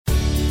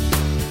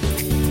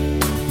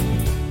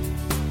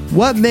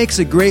What makes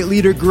a great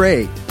leader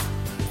great?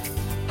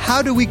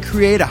 How do we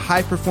create a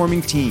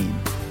high-performing team?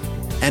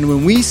 And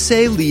when we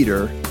say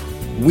leader,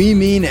 we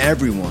mean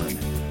everyone,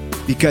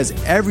 because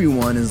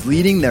everyone is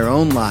leading their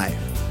own life.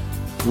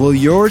 Will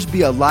yours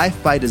be a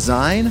life by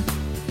design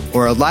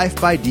or a life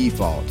by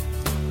default?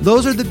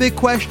 Those are the big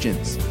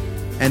questions,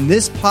 and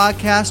this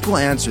podcast will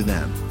answer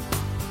them.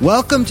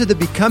 Welcome to the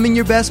Becoming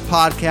Your Best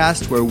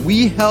podcast, where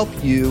we help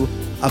you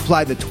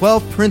apply the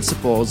 12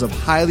 principles of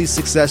highly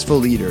successful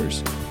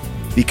leaders,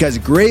 because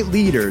great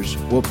leaders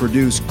will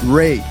produce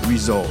great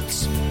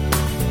results.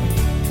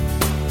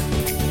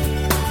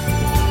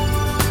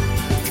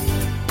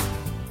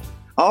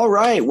 All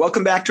right.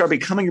 Welcome back to our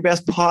Becoming Your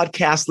Best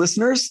podcast,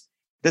 listeners.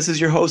 This is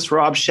your host,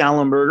 Rob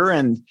Schallenberger,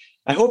 and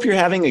I hope you're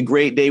having a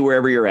great day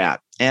wherever you're at.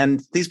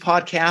 And these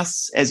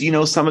podcasts, as you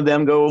know, some of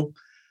them go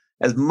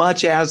as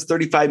much as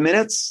 35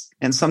 minutes,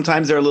 and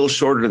sometimes they're a little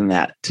shorter than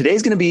that.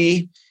 Today's going to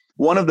be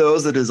one of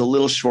those that is a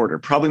little shorter,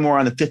 probably more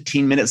on the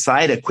 15-minute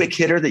side, a quick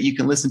hitter that you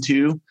can listen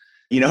to,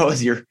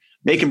 as you're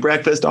making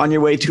breakfast on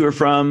your way to or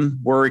from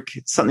work,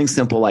 something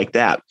simple like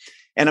that.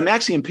 And I'm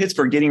actually in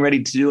Pittsburgh getting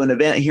ready to do an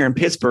event here in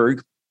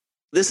Pittsburgh.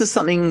 This is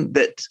something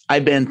that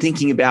I've been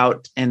thinking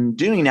about and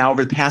doing now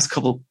over the past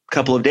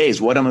couple of days,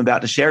 what I'm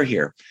about to share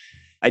here.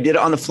 I did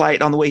it on the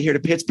flight on the way here to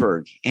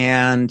Pittsburgh,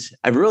 and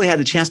I've really had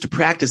the chance to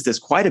practice this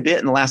quite a bit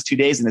in the last 2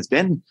 days, and it's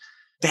been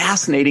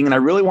fascinating, and I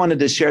really wanted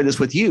to share this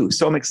with you.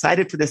 So I'm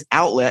excited for this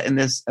outlet and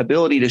this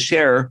ability to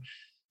share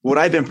what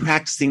I've been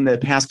practicing the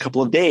past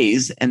couple of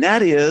days, and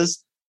that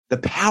is the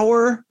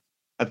power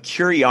of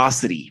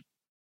curiosity.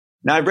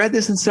 Now, I've read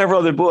this in several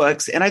other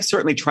books, and I've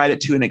certainly tried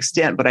it to an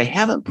extent, but I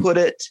haven't put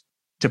it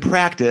to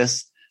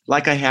practice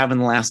like I have in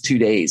the last 2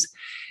 days.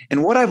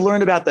 And what I've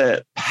learned about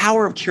the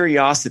power of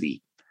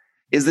curiosity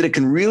is that it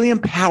can really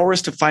empower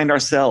us to find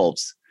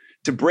ourselves,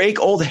 to break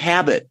old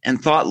habit and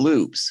thought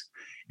loops,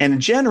 and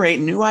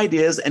generate new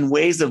ideas and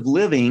ways of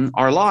living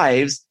our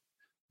lives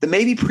that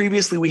maybe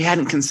previously we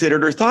hadn't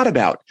considered or thought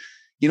about.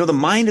 The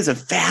mind is a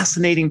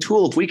fascinating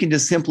tool if we can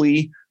just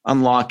simply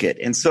unlock it.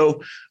 And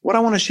so what I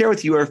want to share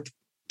with you are a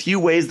few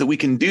ways that we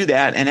can do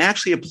that and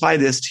actually apply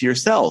this to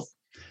yourself.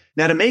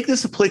 Now, to make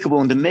this applicable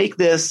and to make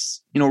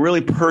this,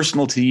 really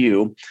personal to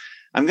you,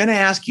 I'm going to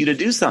ask you to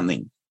do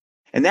something.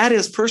 And that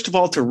is, first of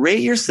all, to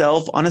rate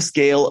yourself on a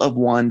scale of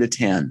 1 to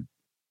 10.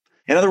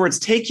 In other words,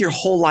 take your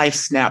whole life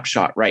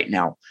snapshot right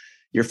now.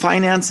 Your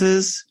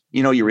finances,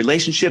 your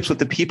relationships with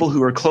the people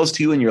who are close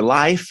to you in your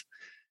life,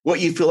 what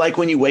you feel like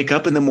when you wake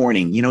up in the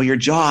morning, your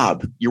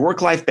job, your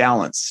work-life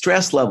balance,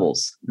 stress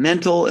levels,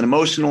 mental and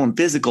emotional and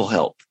physical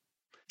health.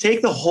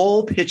 Take the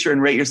whole picture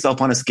and rate yourself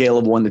on a scale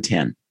of 1 to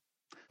 10.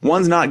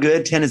 1's not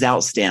good, 10 is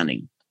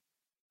outstanding.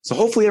 So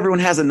hopefully everyone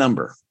has a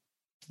number.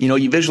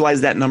 You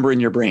visualize that number in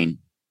your brain.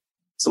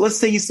 So let's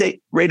say you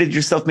rated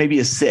yourself maybe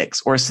a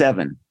 6 or a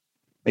 7,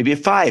 maybe a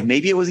 5,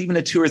 maybe it was even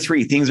a 2 or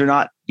 3. Things are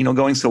not,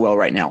 going so well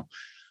right now.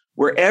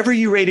 Wherever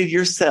you rated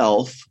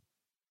yourself,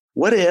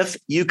 what if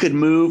you could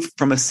move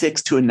from a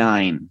 6 to a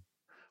 9,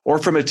 or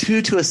from a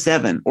 2 to a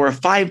 7, or a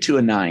 5 to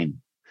a 9?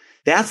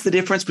 That's the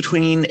difference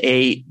between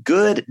a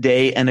good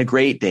day and a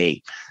great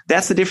day.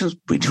 That's the difference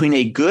between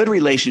a good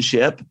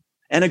relationship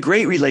and a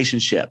great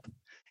relationship.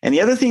 And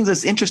the other thing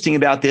that's interesting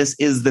about this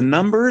is the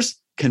numbers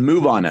can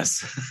move on us.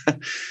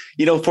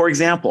 For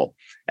example,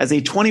 as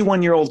a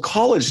 21-year-old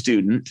college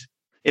student,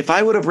 if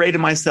I would have rated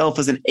myself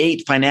as an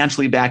 8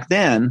 financially back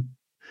then,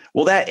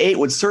 well, that 8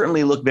 would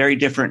certainly look very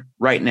different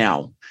right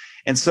now.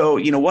 And so,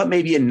 what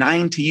may be a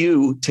 9 to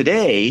you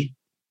today,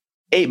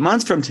 8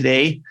 months from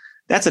today,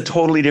 that's a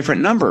totally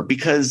different number,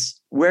 because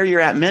where you're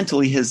at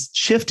mentally has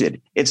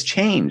shifted. It's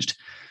changed.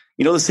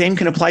 The same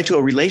can apply to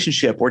a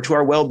relationship or to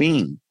our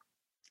well-being.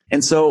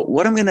 And so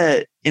what I'm going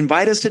to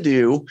invite us to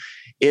do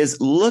is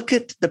look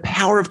at the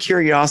power of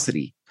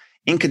curiosity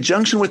in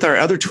conjunction with our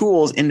other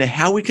tools into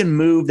how we can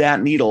move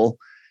that needle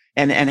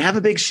and have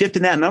a big shift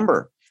in that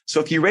number. So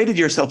if you rated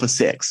yourself a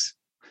 6,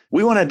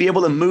 we want to be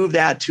able to move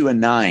that to a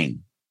 9.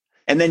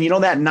 And then,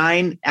 that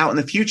 9 out in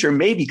the future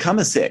may become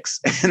a 6.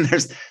 And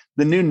there's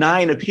the new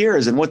 9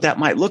 appears, and what that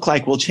might look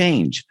like will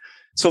change.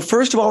 So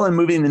first of all, in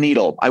moving the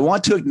needle, I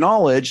want to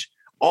acknowledge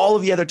all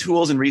of the other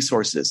tools and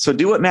resources. So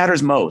do what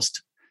matters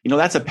most.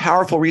 That's a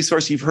powerful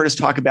resource you've heard us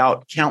talk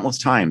about countless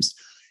times.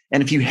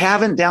 And if you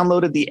haven't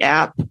downloaded the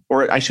app,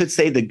 or I should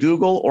say the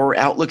Google or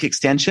Outlook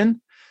extension,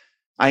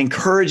 I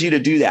encourage you to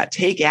do that.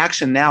 Take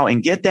action now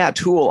and get that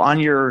tool on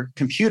your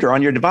computer,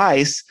 on your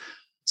device,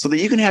 so that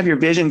you can have your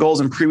vision, goals,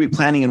 and pre-week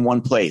planning in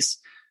one place.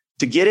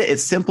 To get it,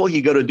 it's simple.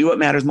 You go to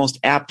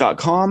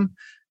doitmattersmostapp.com.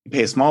 You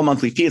pay a small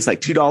monthly fee. It's like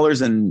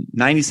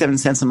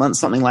 $2.97 a month,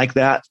 something like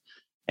that.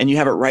 And you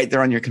have it right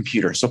there on your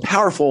computer. So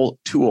powerful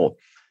tool.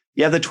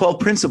 You have the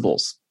 12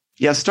 principles.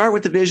 You have start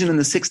with the vision and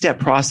the 6-step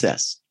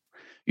process.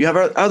 You have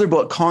our other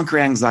book, Conquer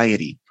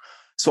Anxiety.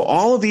 So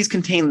all of these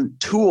contain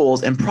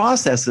tools and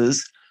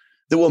processes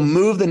that will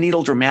move the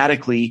needle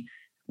dramatically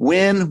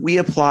when we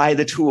apply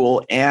the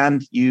tool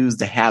and use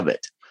the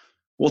habit.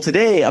 Well,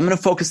 today I'm going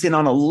to focus in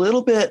on a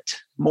little bit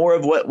more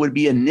of what would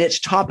be a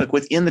niche topic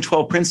within the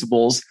 12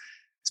 principles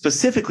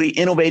specifically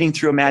innovating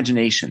through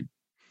imagination,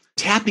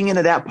 tapping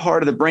into that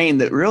part of the brain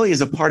that really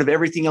is a part of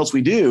everything else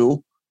we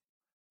do.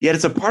 Yet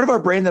it's a part of our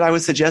brain that I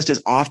would suggest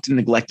is often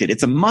neglected.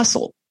 It's a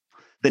muscle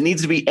that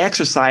needs to be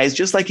exercised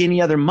just like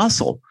any other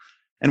muscle.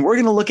 And we're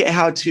going to look at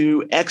how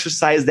to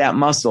exercise that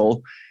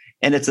muscle.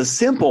 And it's a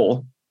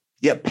simple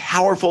yet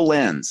powerful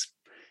lens.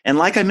 And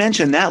like I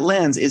mentioned, that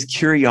lens is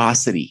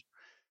curiosity.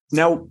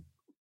 Now,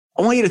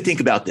 I want you to think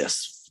about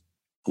this.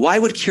 Why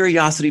would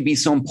curiosity be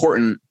so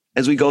important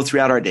as we go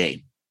throughout our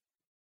day?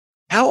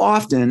 How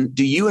often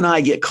do you and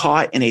I get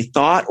caught in a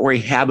thought or a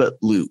habit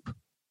loop?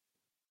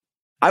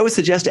 I would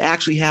suggest it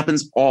actually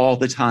happens all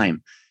the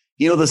time.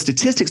 You know, the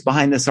statistics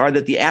behind this are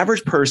that the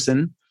average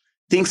person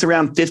thinks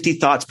around 50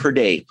 thoughts per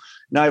day.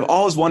 Now, I've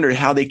always wondered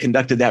how they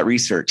conducted that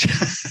research.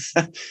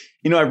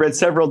 You know, I've read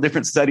several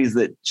different studies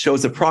that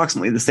shows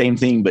approximately the same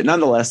thing, but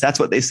nonetheless, that's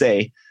what they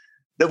say,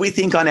 that we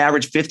think on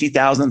average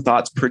 50,000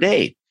 thoughts per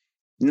day.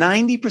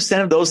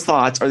 90% of those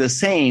thoughts are the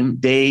same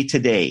day to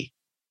day.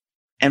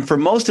 And for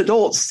most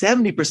adults,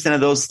 70% of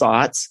those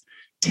thoughts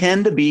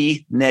tend to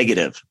be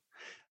negative.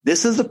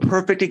 This is the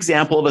perfect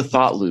example of a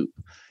thought loop.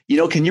 You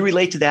know, can you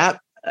relate to that?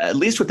 At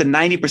least with the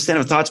 90%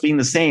 of thoughts being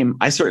the same,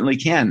 I certainly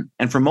can.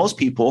 And for most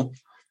people,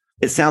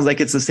 it sounds like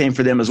it's the same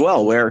for them as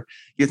well, where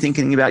you're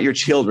thinking about your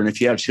children,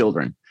 if you have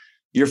children,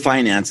 your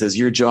finances,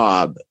 your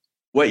job,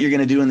 what you're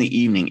going to do in the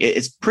evening.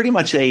 It's pretty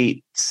much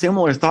a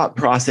similar thought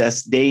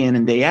process day in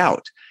and day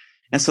out.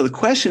 And so the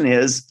question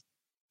is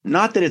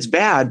not that it's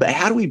bad, but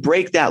how do we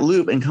break that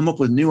loop and come up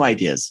with new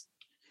ideas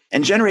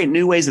and generate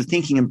new ways of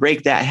thinking and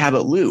break that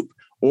habit loop?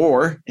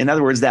 Or in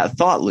other words, that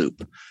thought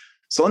loop.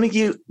 So let me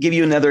give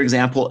you another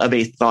example of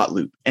a thought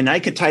loop. And I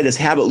could tie this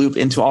habit loop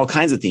into all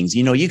kinds of things.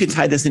 You know, you could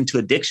tie this into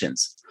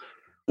addictions,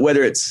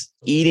 whether it's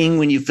eating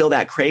when you feel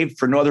that crave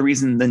for no other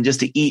reason than just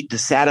to eat, to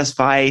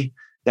satisfy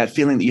that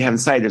feeling that you have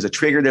inside. There's a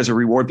trigger, there's a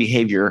reward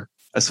behavior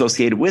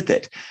associated with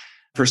it.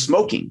 For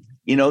smoking,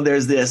 you know,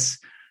 there's this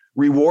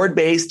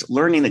reward-based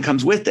learning that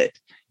comes with it.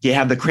 You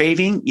have the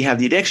craving, you have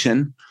the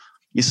addiction,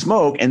 you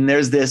smoke, and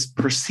there's this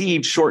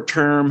perceived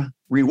short-term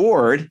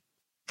reward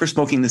for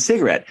smoking the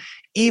cigarette,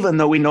 even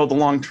though we know the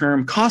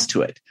long-term cost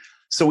to it.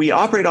 So we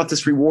operate off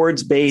this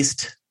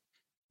rewards-based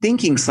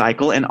thinking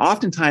cycle, and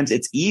oftentimes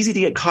it's easy to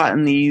get caught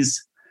in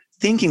these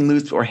thinking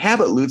loops or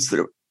habit loops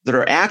that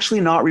are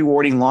actually not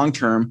rewarding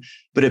long-term,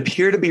 but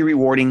appear to be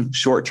rewarding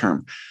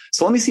short-term.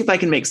 So let me see if I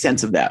can make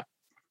sense of that.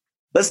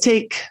 Let's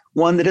take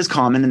one that is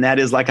common, and that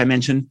is, like I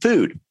mentioned,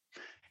 food.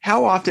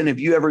 How often have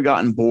you ever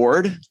gotten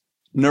bored,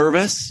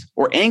 nervous,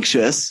 or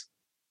anxious,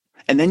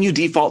 and then you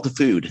default to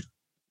food?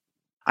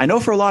 I know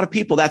for a lot of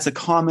people, that's a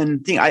common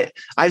thing.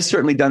 I've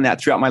certainly done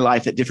that throughout my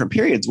life at different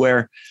periods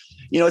where,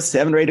 you know, it's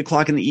 7 or 8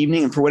 o'clock in the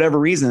evening, and for whatever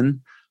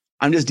reason,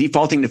 I'm just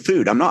defaulting to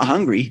food. I'm not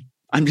hungry.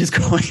 I'm just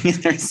going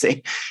in there and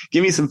saying,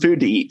 give me some food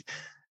to eat.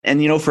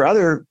 And, you know, for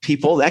other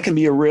people, that can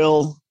be a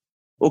real,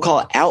 we'll call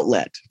it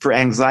outlet for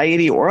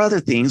anxiety or other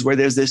things where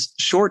there's this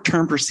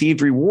short-term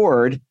perceived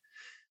reward,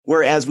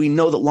 whereas we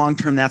know that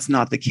long-term, that's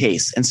not the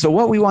case. And so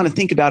what we want to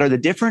think about are the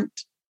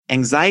different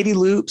anxiety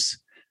loops,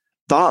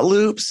 thought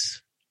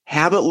loops,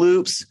 habit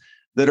loops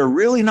that are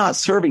really not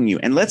serving you.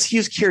 And let's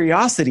use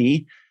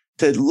curiosity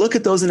to look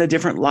at those in a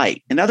different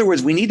light. In other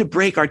words, we need to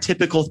break our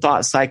typical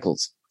thought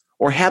cycles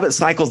or habit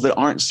cycles that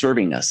aren't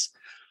serving us.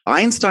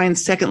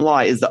 Einstein's second law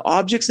is that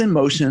objects in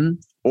motion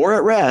or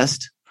at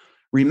rest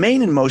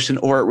remain in motion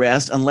or at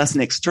rest unless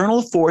an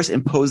external force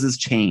imposes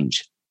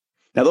change.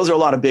 Now, those are a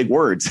lot of big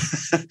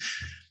words.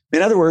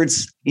 In other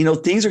words, you know,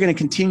 things are going to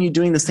continue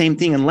doing the same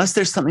thing unless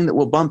there's something that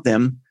will bump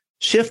them,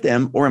 shift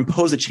them, or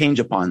impose a change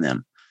upon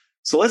them.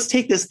 So let's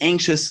take this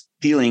anxious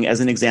feeling as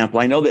an example.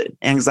 I know that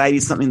anxiety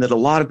is something that a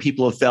lot of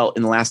people have felt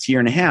in the last year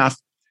and a half.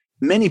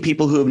 Many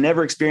people who have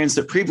never experienced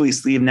it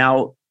previously have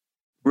now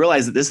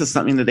realized that this is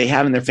something that they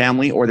have in their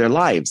family or their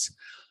lives.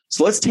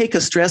 So let's take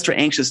a stressed or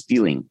anxious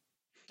feeling.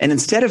 And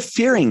instead of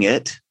fearing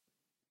it,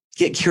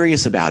 get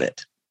curious about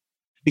it.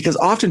 Because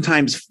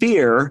oftentimes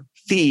fear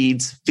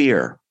feeds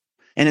fear.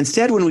 And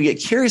instead, when we get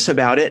curious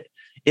about it,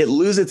 it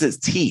loses its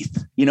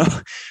teeth. You know,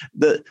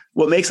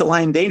 what makes a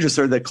lion dangerous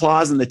are the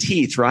claws and the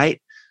teeth,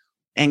 right?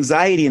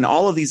 Anxiety and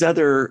all of these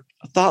other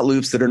thought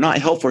loops that are not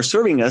helpful or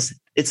serving us,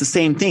 it's the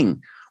same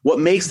thing. What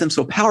makes them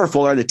so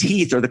powerful are the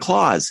teeth or the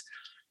claws.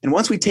 And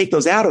once we take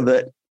those out of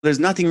it, there's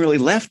nothing really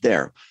left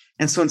there.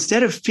 And so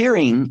instead of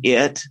fearing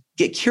it,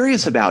 get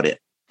curious about it.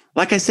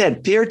 Like I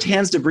said, fear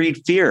tends to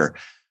breed fear.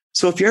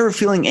 So if you're ever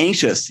feeling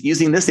anxious,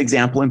 using this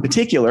example in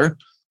particular,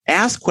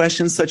 ask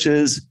questions such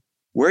as,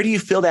 where do you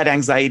feel that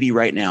anxiety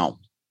right now?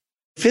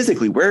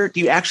 Physically, where do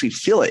you actually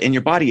feel it in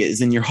your body? Is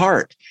it in your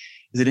heart?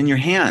 Is it in your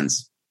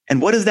hands? And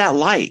what is that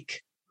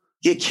like?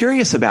 Get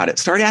curious about it.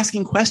 Start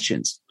asking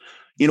questions.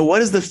 You know, what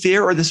does the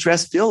fear or the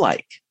stress feel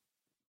like?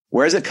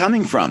 Where is it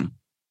coming from?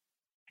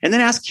 And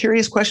then ask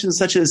curious questions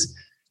such as,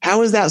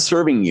 how is that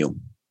serving you?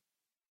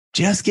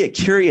 Just get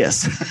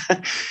curious.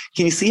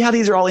 Can you see how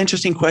these are all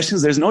interesting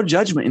questions? There's no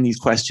judgment in these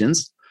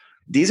questions.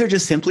 These are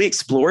just simply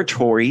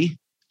exploratory,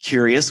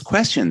 curious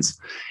questions.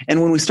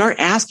 And when we start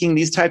asking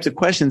these types of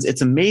questions,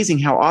 it's amazing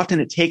how often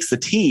it takes the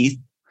teeth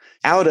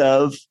out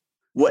of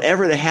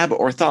whatever the habit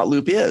or thought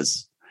loop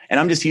is. And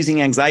I'm just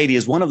using anxiety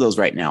as one of those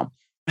right now.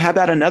 How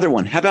about another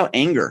one? How about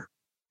anger?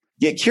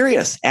 Get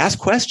curious, ask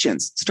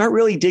questions, start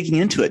really digging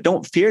into it.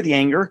 Don't fear the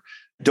anger.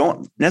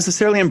 Don't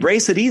necessarily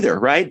embrace it either,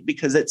 right?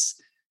 Because it's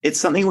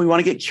something we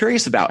want to get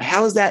curious about.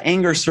 How is that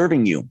anger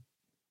serving you?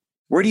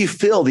 Where do you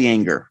feel the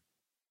anger?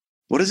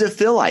 What does it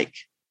feel like?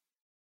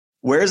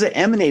 Where is it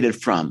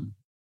emanated from?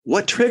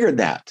 What triggered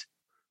that?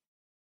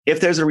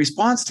 If there's a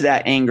response to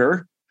that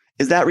anger,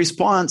 is that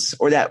response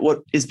or that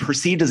what is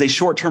perceived as a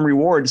short-term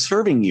reward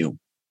serving you?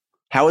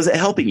 How is it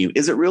helping you?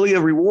 Is it really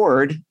a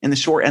reward in the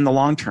short and the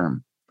long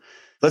term?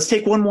 Let's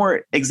take one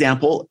more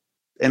example,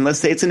 and let's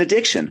say it's an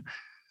addiction.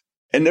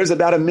 And there's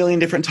about 1 million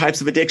different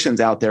types of addictions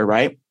out there,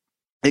 right?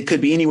 It could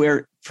be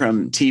anywhere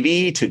from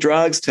TV to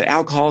drugs to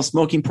alcohol,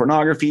 smoking,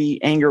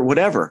 pornography, anger,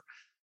 whatever.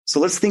 So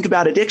let's think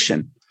about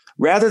addiction.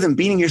 Rather than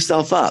beating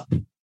yourself up,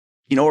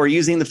 or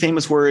using the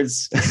famous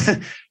words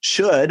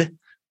should,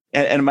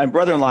 and my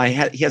brother-in-law,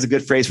 he has a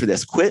good phrase for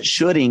this: quit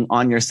shoulding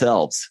on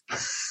yourselves.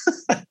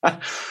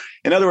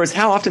 In other words,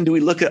 how often do we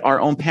look at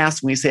our own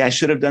past when we say, I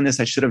should have done this,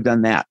 I should have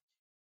done that?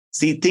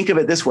 See, think of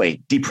it this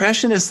way.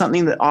 Depression is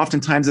something that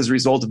oftentimes is a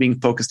result of being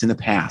focused in the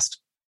past.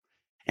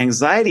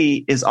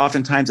 Anxiety is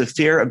oftentimes a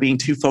fear of being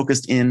too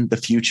focused in the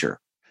future.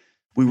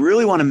 We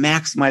really want to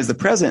maximize the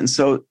present. And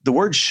so the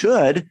word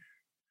should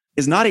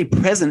is not a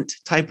present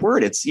type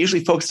word. It's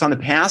usually focused on the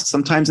past,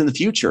 sometimes in the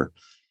future.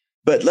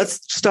 But let's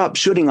stop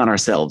shoulding on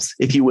ourselves,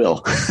 if you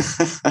will.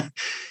 And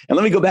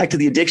let me go back to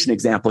the addiction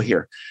example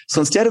here. So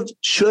instead of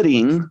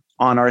shoulding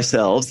on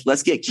ourselves,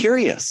 let's get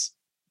curious.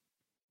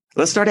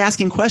 Let's start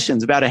asking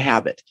questions about a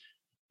habit.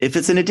 If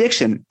it's an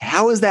addiction,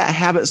 how is that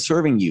habit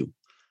serving you?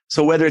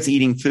 So whether it's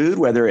eating food,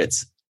 whether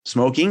it's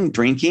smoking,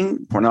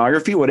 drinking,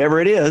 pornography, whatever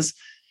it is,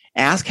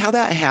 ask how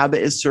that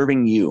habit is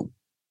serving you.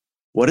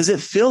 What does it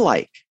feel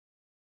like?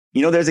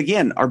 There's,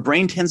 again, our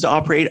brain tends to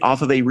operate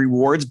off of a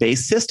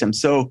rewards-based system.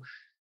 So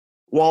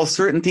while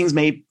certain things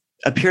may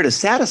appear to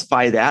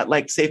satisfy that,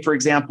 like say, for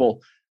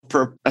example,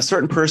 for a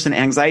certain person,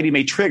 anxiety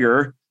may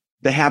trigger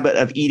the habit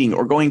of eating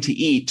or going to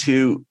eat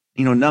to,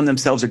 numb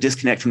themselves or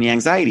disconnect from the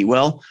anxiety.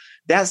 Well,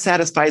 that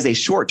satisfies a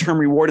short-term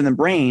reward in the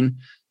brain,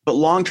 but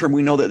long-term,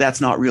 we know that that's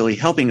not really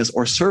helping us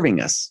or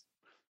serving us.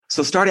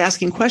 So start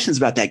asking questions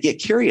about that. Get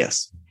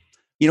curious.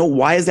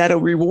 Why is that a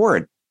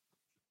reward?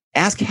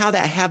 Ask how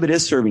that habit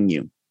is serving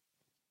you.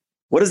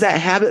 What does that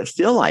habit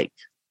feel like?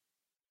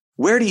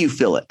 Where do you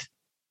feel it?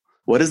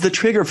 What is the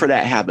trigger for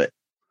that habit?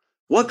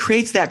 What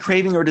creates that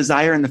craving or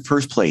desire in the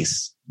first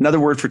place? Another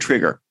word for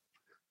trigger.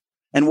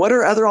 And what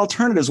are other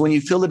alternatives when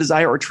you feel the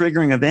desire or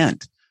triggering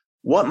event?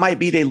 What might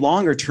be the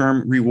longer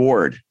term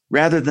reward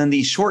rather than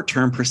the short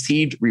term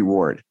perceived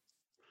reward?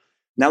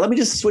 Now, let me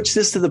just switch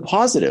this to the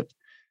positive.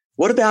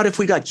 What about if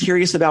we got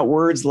curious about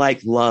words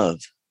like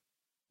love?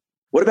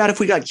 What about if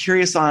we got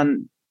curious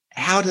on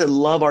how to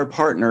love our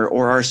partner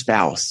or our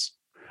spouse,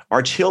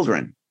 our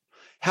children,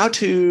 how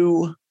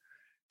to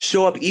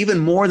show up even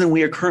more than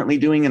we are currently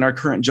doing in our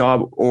current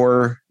job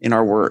or in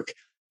our work?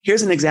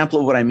 Here's an example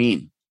of what I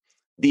mean.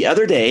 The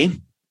other day,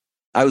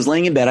 I was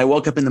laying in bed. I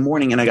woke up in the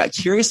morning and I got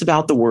curious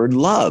about the word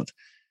love.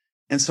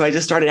 And so I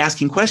just started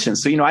asking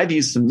questions. So, I've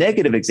used some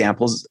negative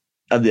examples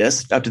of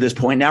this up to this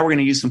point. Now we're going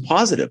to use some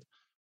positive.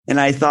 And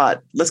I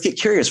thought, let's get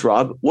curious,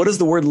 Rob. What does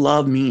the word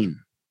love mean?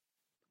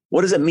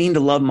 What does it mean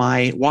to love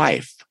my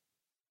wife?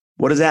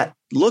 What does that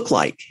look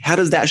like? How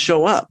does that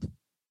show up?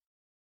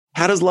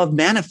 How does love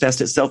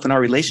manifest itself in our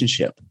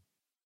relationship?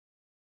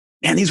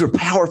 And these were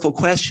powerful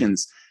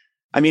questions.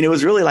 I mean, it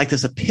was really like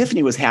this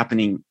epiphany was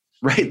happening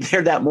right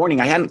there that morning.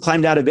 I hadn't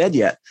climbed out of bed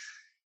yet.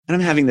 And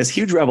I'm having this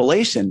huge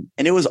revelation.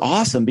 And it was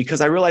awesome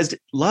because I realized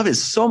love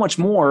is so much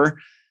more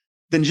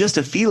than just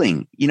a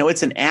feeling.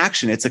 It's an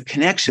action. It's a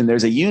connection.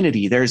 There's a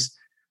unity.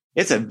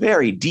 It's a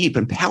very deep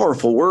and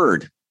powerful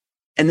word.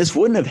 And this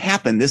wouldn't have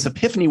happened. This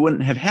epiphany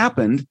wouldn't have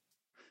happened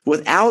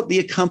without the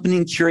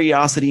accompanying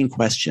curiosity and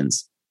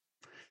questions.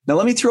 Now,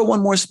 let me throw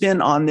one more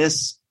spin on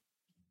this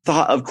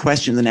thought of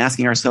questions and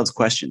asking ourselves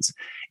questions.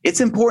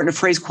 It's important to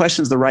phrase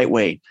questions the right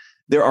way.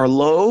 There are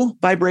low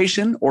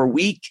vibration or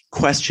weak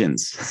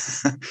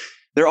questions.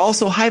 There are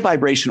also high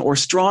vibration or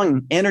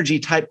strong energy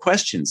type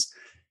questions.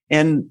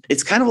 And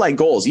it's kind of like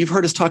goals. You've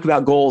heard us talk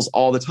about goals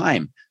all the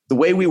time. The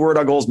way we word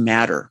our goals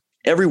matter.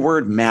 Every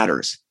word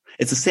matters.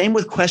 It's the same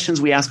with questions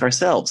we ask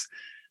ourselves.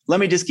 Let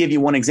me just give you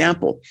one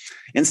example.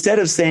 Instead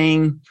of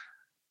saying,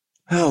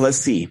 let's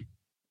see,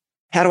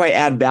 how do I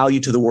add value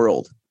to the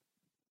world?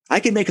 I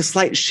can make a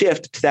slight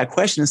shift to that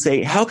question and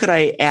say, how could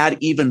I add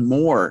even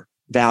more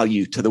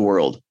value to the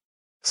world?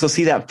 So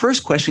see, that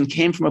first question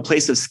came from a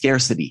place of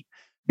scarcity,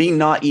 being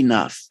not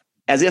enough,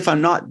 as if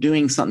I'm not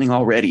doing something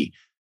already.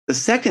 The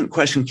second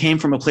question came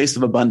from a place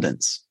of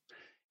abundance.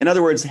 In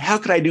other words, how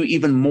could I do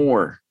even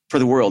more for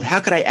the world? How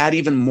could I add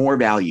even more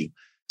value?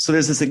 So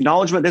there's this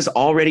acknowledgement, there's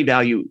already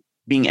value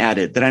being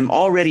added, that I'm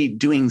already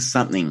doing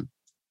something.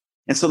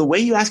 And so the way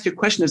you ask your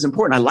question is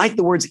important. I like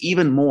the words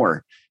even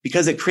more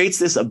because it creates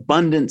this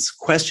abundance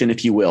question,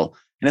 if you will.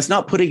 And it's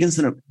not putting us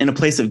in a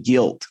place of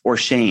guilt or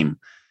shame.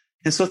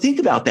 And so think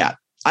about that.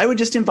 I would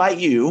just invite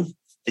you,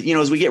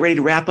 as we get ready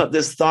to wrap up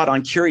this thought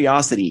on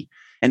curiosity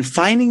and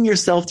finding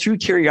yourself through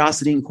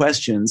curiosity and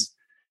questions,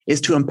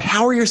 is to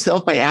empower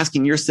yourself by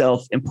asking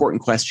yourself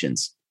important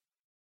questions.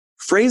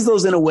 Phrase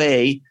those in a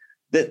way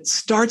that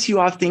starts you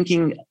off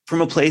thinking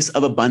from a place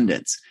of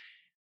abundance.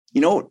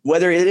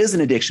 Whether it is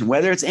an addiction,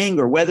 whether it's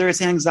anger, whether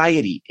it's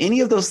anxiety,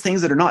 any of those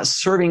things that are not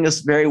serving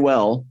us very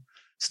well,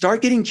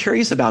 start getting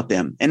curious about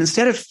them. And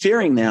instead of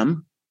fearing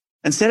them,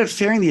 instead of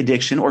fearing the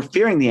addiction or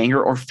fearing the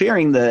anger or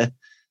fearing the,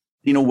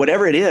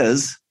 whatever it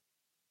is,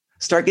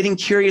 start getting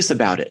curious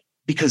about it,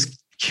 because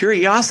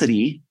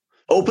curiosity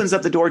opens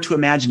up the door to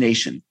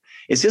imagination.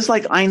 It's just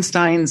like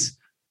Einstein's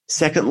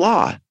second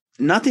law.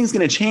 Nothing's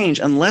going to change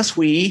unless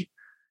we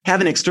have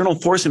an external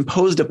force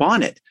imposed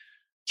upon it.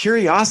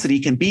 Curiosity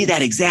can be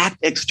that exact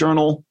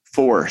external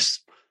force.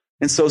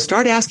 And so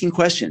start asking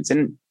questions.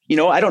 And,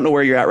 I don't know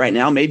where you're at right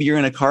now. Maybe you're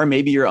in a car,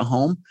 maybe you're at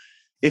home.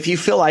 If you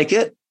feel like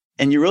it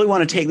and you really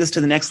want to take this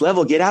to the next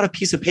level, get out a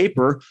piece of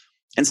paper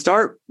and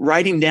start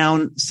writing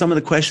down some of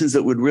the questions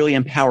that would really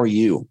empower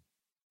you.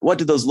 What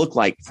do those look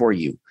like for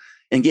you?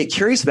 And get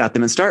curious about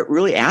them and start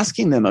really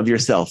asking them of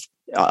yourself.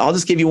 I'll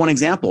just give you one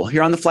example.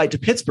 Here on the flight to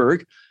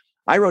Pittsburgh,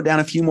 I wrote down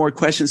a few more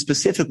questions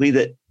specifically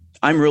that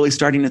I'm really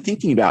starting to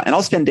thinking about. And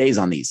I'll spend days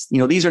on these.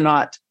 These are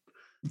not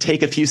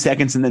take a few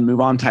seconds and then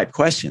move on type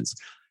questions.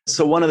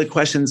 So one of the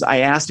questions I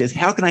asked is,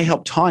 how can I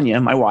help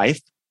Tanya, my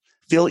wife,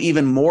 feel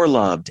even more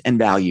loved and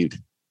valued?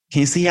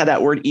 Can you see how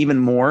that word even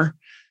more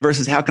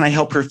versus how can I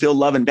help her feel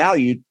loved and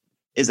valued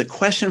is a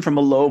question from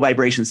a low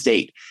vibration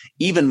state.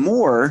 Even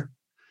more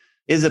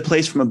is a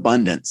place from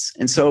abundance.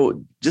 And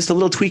so just a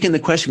little tweak in the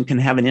question can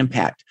have an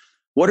impact.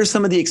 What are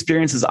some of the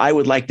experiences I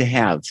would like to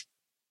have?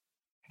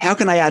 How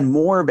can I add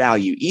more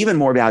value, even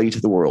more value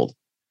to the world?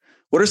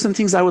 What are some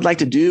things I would like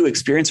to do,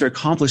 experience, or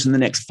accomplish in the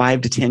next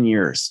 5 to 10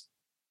 years?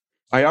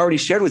 I already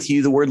shared with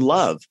you the word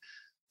love.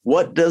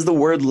 What does the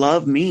word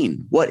love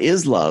mean? What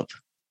is love?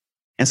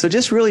 And so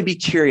just really be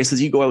curious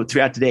as you go out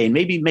throughout today and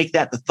maybe make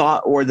that the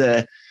thought or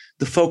the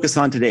focus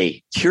on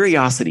today,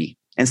 curiosity,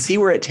 and see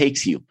where it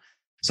takes you.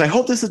 So I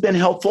hope this has been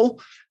helpful.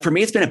 For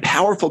me, it's been a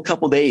powerful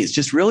couple of days,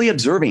 just really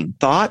observing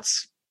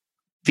thoughts,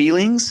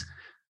 feelings,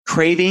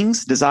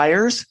 cravings,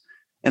 desires,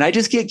 and I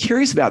just get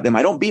curious about them.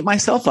 I don't beat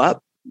myself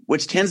up,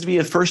 which tends to be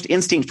a first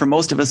instinct for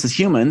most of us as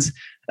humans,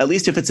 at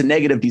least if it's a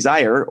negative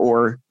desire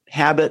or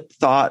habit,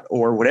 thought,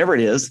 or whatever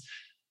it is.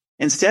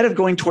 Instead of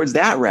going towards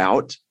that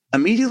route,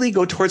 immediately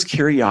go towards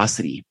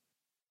curiosity.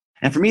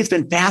 And for me, it's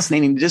been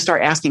fascinating to just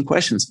start asking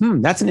questions.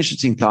 That's an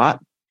interesting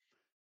thought.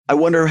 I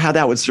wonder how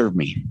that would serve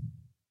me.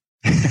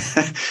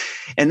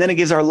 And then it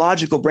gives our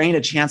logical brain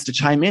a chance to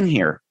chime in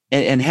here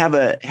and have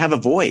a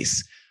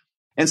voice.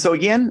 And so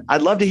again,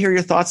 I'd love to hear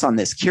your thoughts on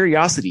this.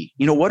 Curiosity.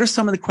 What are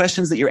some of the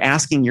questions that you're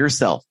asking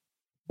yourself?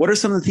 What are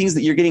some of the things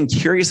that you're getting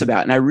curious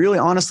about? And I really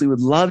honestly would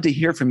love to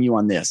hear from you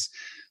on this.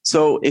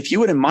 So if you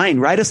wouldn't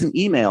mind, write us an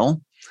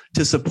email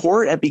to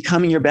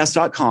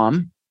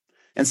support@becomingyourbest.com.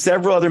 And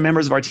several other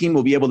members of our team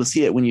will be able to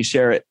see it when you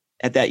share it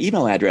at that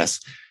email address.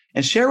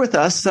 And share with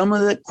us some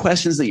of the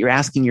questions that you're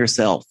asking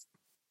yourself.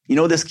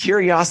 This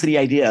curiosity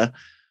idea,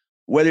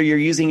 whether you're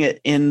using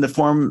it in the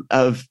form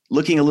of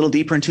looking a little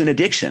deeper into an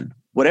addiction,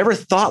 whatever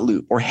thought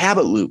loop or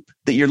habit loop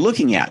that you're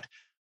looking at,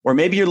 or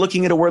maybe you're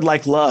looking at a word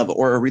like love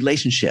or a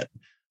relationship.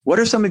 What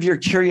are some of your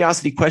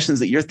curiosity questions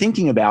that you're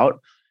thinking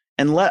about?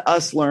 And let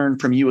us learn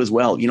from you as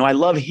well. I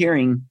love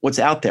hearing what's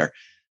out there.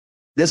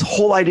 This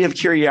whole idea of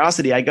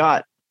curiosity I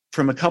got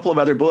from a couple of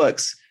other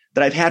books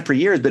that I've had for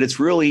years, but it's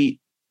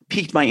really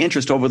piqued my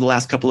interest over the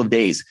last couple of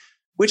days,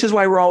 which is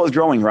why we're always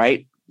growing,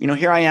 right?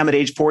 Here I am at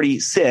age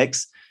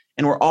 46,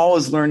 and we're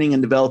always learning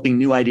and developing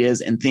new ideas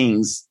and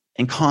things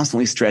and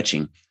constantly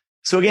stretching.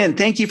 So again,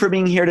 thank you for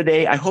being here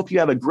today. I hope you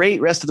have a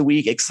great rest of the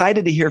week.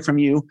 Excited to hear from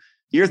you,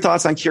 your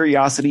thoughts on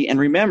curiosity. And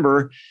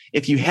remember,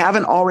 if you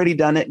haven't already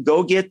done it,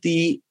 go get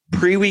the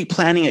pre-week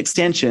planning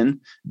extension,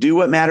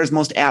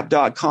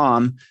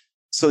 dowhatmattersmostapp.com,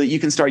 so that you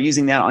can start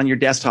using that on your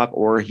desktop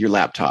or your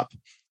laptop.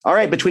 All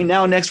right, between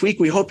now and next week,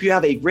 we hope you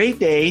have a great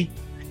day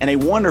and a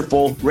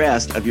wonderful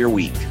rest of your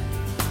week.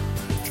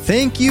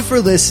 Thank you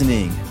for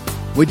listening.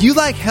 Would you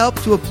like help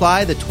to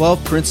apply the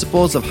 12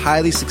 principles of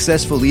highly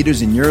successful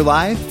leaders in your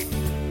life,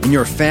 in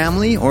your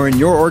family, or in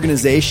your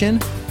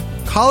organization?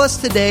 Call us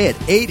today at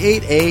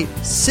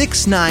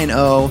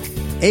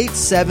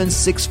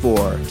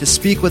 888-690-8764 to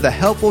speak with a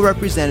helpful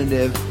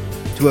representative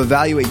to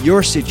evaluate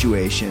your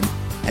situation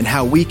and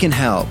how we can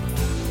help.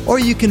 Or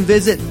you can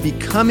visit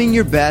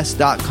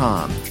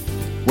becomingyourbest.com.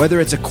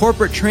 Whether it's a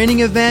corporate training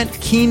event,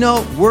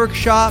 keynote,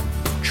 workshop,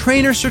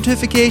 trainer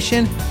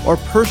certification, or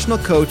personal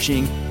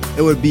coaching,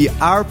 it would be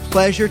our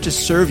pleasure to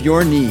serve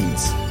your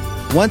needs.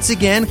 Once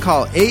again,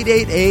 call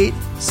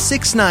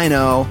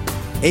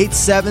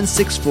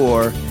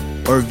 888-690-8764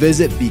 or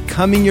visit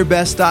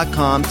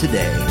becomingyourbest.com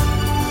today.